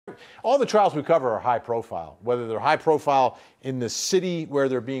all the trials we cover are high profile, whether they're high profile in the city where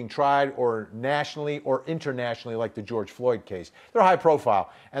they're being tried or nationally or internationally, like the George Floyd case. They're high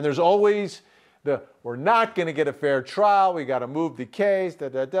profile. And there's always we're not going to get a fair trial. We got to move the case,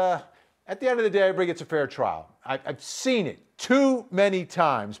 At the end of the day, everybody gets a fair trial. I've seen it too many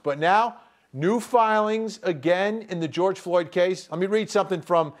times. But now, new filings again in the George Floyd case. Let me read something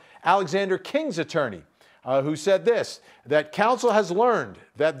from Alexander King's attorney, who said this, that counsel has learned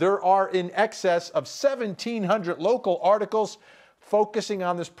that there are in excess of 1,700 local articles focusing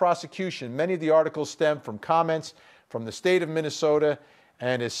on this prosecution. Many of the articles stem from comments from the state of Minnesota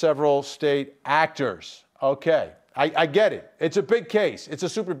and his several state actors. Okay, I get it. It's a big case. It's a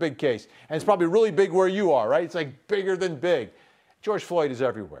super big case. And it's probably really big where you are, right? It's like bigger than big. George Floyd is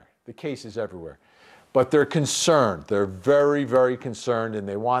everywhere. The case is everywhere. But they're concerned. They're very, very concerned, and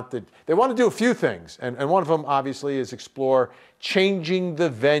they want to do a few things. And one of them, obviously, is explore changing the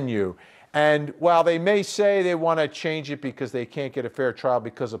venue. And while they may say they want to change it because they can't get a fair trial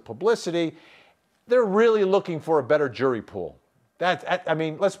because of publicity, they're really looking for a better jury pool. I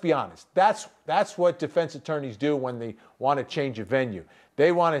mean, let's be honest. That's what defense attorneys do when they want to change a venue.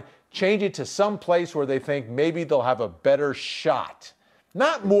 They want to change it to some place where they think maybe they'll have a better shot.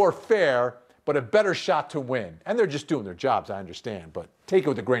 Not more fair, but a better shot to win. And they're just doing their jobs, I understand, but take it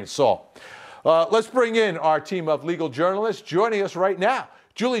with a grain of salt. Let's bring in our team of legal journalists. Joining us right now,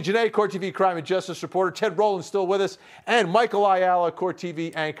 Julie Janae, Court TV crime and justice reporter. Ted Rowland still with us. And Michael Ayala, Court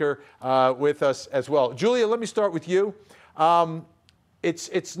TV anchor, with us as well. Julia, let me start with you.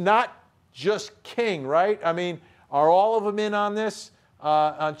 It's not just King, right? I mean, are all of them in on this,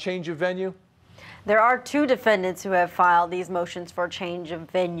 on change of venue? There are two defendants who have filed these motions for change of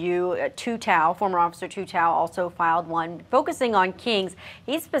venue. Tutow, former officer Tutow, also filed one. Focusing on King's,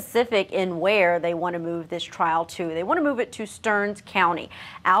 he's specific in where they want to move this trial to. They want to move it to Stearns County,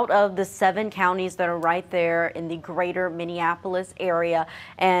 out of the 7 counties that are right there in the greater Minneapolis area.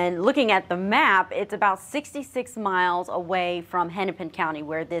 And looking at the map, it's about 66 miles away from Hennepin County,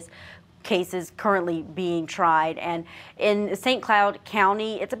 where this case is currently being tried. And in St. Cloud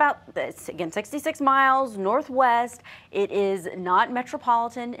County, it's about, again, 66 miles northwest. It is not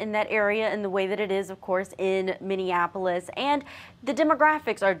metropolitan in that area in the way that it is, of course, in Minneapolis. And the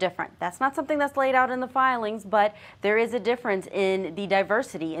demographics are different. That's not something that's laid out in the filings, but there is a difference in the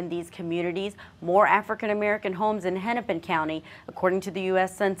diversity in these communities. More African-American homes in Hennepin County, according to the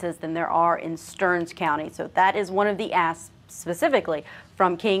U.S. Census, than there are in Stearns County. So that is one of the asks specifically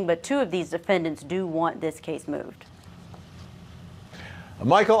from King, but 2 of these defendants do want this case moved.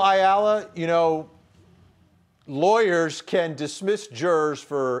 Michael Ayala, you know, lawyers can dismiss jurors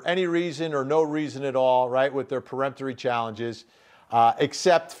for any reason or no reason at all, right, with their peremptory challenges,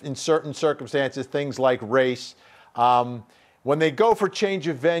 except in certain circumstances, things like race. When they go for change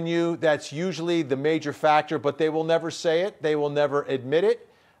of venue, that's usually the major factor, but they will never say it. They will never admit it.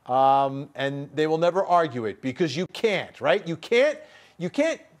 And they will never argue it because you can't, right? You can't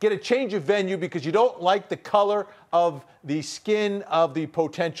get a change of venue because you don't like the color of the skin of the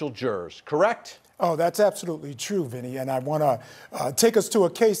potential jurors, correct? Oh, that's absolutely true, Vinny. And I want to take us to a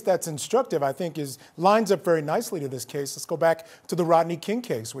case that's instructive, I think lines up very nicely to this case. Let's go back to the Rodney King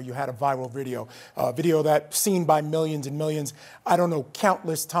case where you had a viral video, video that's seen by millions and millions, I don't know,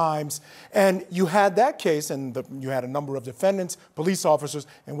 countless times. And you had that case and you had a number of defendants, police officers.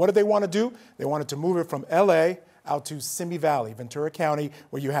 And what did they want to do? They wanted to move it from L.A. out to Simi Valley, Ventura County,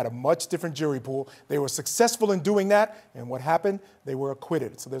 where you had a much different jury pool. They were successful in doing that, and what happened? They were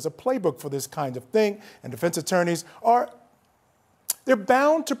acquitted. So there's a playbook for this kind of thing, and defense attorneys they're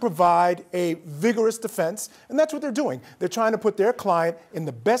bound to provide a vigorous defense, and that's what they're doing. They're trying to put their client in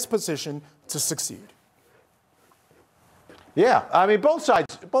the best position to succeed. Yeah, I mean, both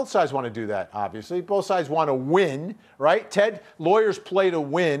sides want to do that, obviously. Both sides want to win, right? Ted, lawyers play to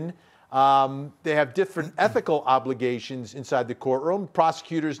win. They have different ethical obligations inside the courtroom.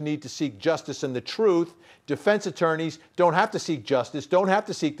 Prosecutors need to seek justice and the truth. Defense attorneys don't have to seek justice, don't have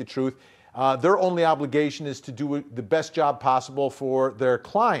to seek the truth. Their only obligation is to do the best job possible for their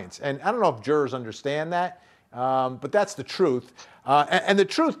clients. And I don't know if jurors understand that, but that's the truth. And the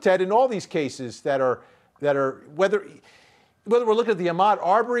truth, Ted, in all these cases that are whether we're looking at the Ahmaud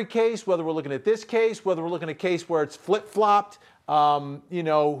Arbery case, whether we're looking at this case, whether we're looking at a case where it's flip-flopped, you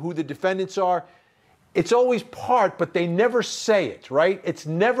know, who the defendants are, it's always part, but they never say it, right? It's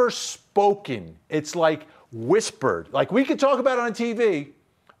never spoken. It's like whispered. Like we could talk about it on TV,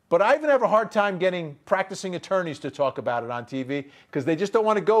 but I even have a hard time getting practicing attorneys to talk about it on TV because they just don't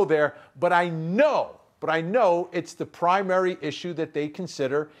want to go there. But I know it's the primary issue that they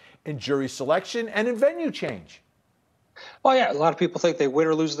consider in jury selection and in venue change. Well, yeah, a lot of people think they win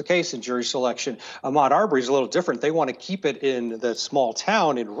or lose the case in jury selection. Ahmaud Arbery's a little different. They want to keep it in the small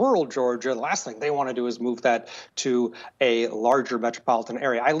town in rural Georgia. The last thing they want to do is move that to a larger metropolitan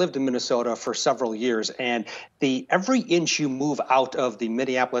area. I lived in Minnesota for several years, and every inch you move out of the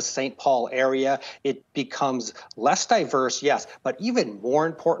Minneapolis-St. Paul area, it becomes less diverse, yes, but even more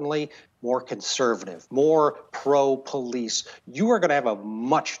importantly, more conservative, more pro-police. You are going to have a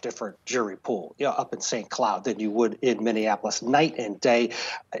much different jury pool up in St. Cloud than you would in Minneapolis, night and day.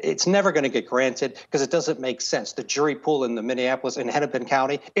 It's never going to get granted because it doesn't make sense. The jury pool in the Minneapolis and Hennepin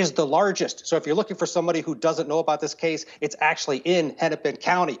County is the largest. So if you're looking for somebody who doesn't know about this case, it's actually in Hennepin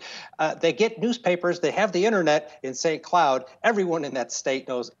County. They get newspapers. They have the internet in St. Cloud. Everyone in that state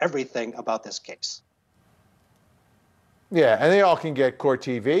knows everything about this case. Yeah, and they all can get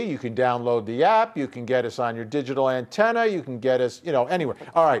CourtTV. You can download the app. You can get us on your digital antenna. You can get us, anywhere.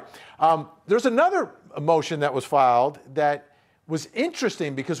 All right. There's another motion that was filed that was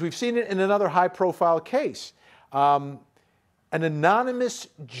interesting because we've seen it in another high-profile case. An anonymous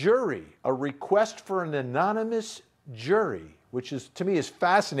jury, a request for an anonymous jury, which is, to me, is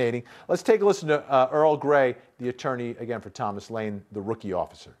fascinating. Let's take a listen to Earl Gray, the attorney, again, for Thomas Lane, the rookie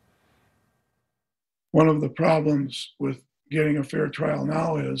officer. One of the problems with getting a fair trial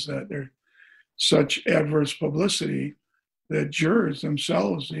now is that there's such adverse publicity that jurors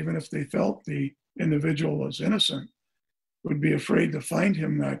themselves, even if they felt the individual was innocent, would be afraid to find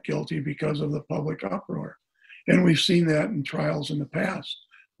him not guilty because of the public uproar. And we've seen that in trials in the past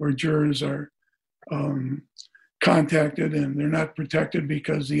where jurors are contacted and they're not protected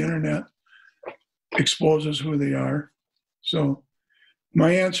because the internet exposes who they are. So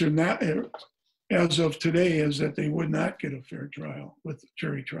my answer not as of today is that they would not get a fair trial with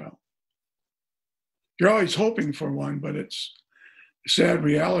jury trial. You're always hoping for one, but it's a sad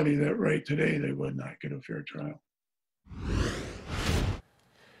reality that right today they would not get a fair trial.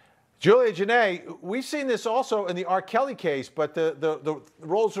 Julia Janae, we've seen this also in the R. Kelly case, but the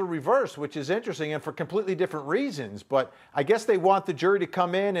roles are reversed, which is interesting and for completely different reasons. But I guess they want the jury to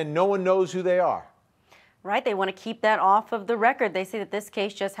come in and no one knows who they are. Right, they want to keep that off of the record. They say that this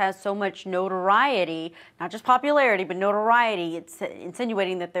case just has so much notoriety, not just popularity, but notoriety. It's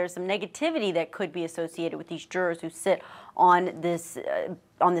insinuating that there's some negativity that could be associated with these jurors who sit on this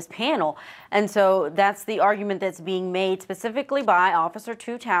panel. And so that's the argument that's being made specifically by Officer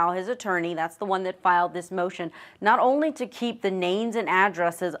Tutao, his attorney. That's the one that filed this motion, not only to keep the names and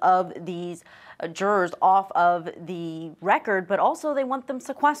addresses of these jurors off of the record, but also they want them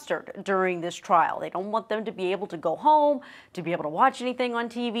sequestered during this trial. They don't want them to be able to go home, to be able to watch anything on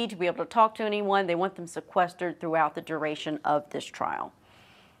TV, to be able to talk to anyone. They want them sequestered throughout the duration of this trial.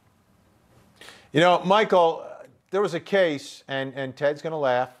 Michael, there was a case, and Ted's going to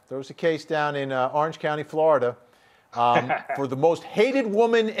laugh, there was a case down in Orange County, Florida, for the most hated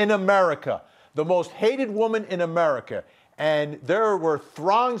woman in America. The most hated woman in America. And there were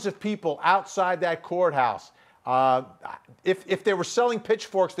throngs of people outside that courthouse. If they were selling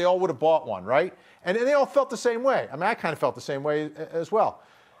pitchforks, they all would have bought one, right? And they all felt the same way. I mean, I kind of felt the same way as well.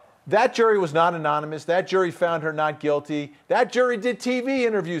 That jury was not anonymous. That jury found her not guilty. That jury did TV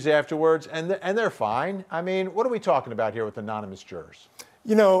interviews afterwards, and they're fine. I mean, what are we talking about here with anonymous jurors?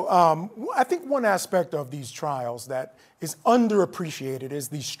 I think one aspect of these trials that is underappreciated is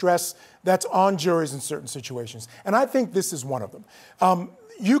the stress that's on juries in certain situations. And I think this is one of them.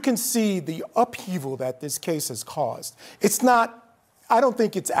 You can see the upheaval that this case has caused. I don't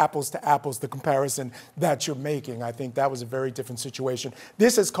think it's apples to apples, the comparison that you're making. I think that was a very different situation.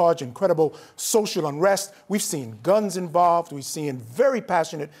 This has caused incredible social unrest. We've seen guns involved. We've seen very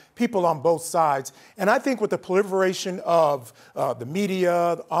passionate people on both sides. And I think with the proliferation of the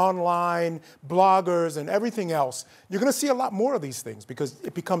media, the online, bloggers, and everything else, you're going to see a lot more of these things because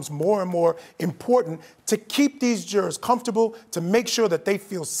it becomes more and more important to keep these jurors comfortable, to make sure that they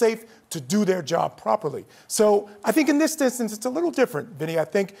feel safe to do their job properly. So I think in this instance, it's a little different, Vinny. I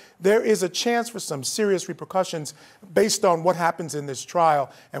think there is a chance for some serious repercussions based on what happens in this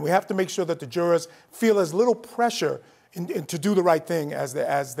trial. And we have to make sure that the jurors feel as little pressure to do the right thing as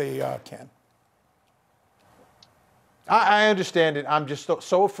they can. I understand it. I'm just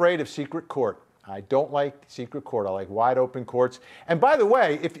so afraid of secret court. I don't like secret court. I like wide open courts. And by the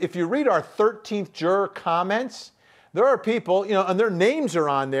way, if you read our 13th juror comments, there are people, and their names are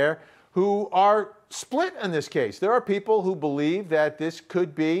on there, who are split in this case. There are people who believe that this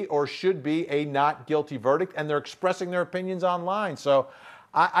could be or should be a not guilty verdict, and they're expressing their opinions online. So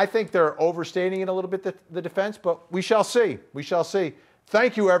I think they're overstating it a little bit, the defense, but we shall see. We shall see.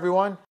 Thank you, everyone.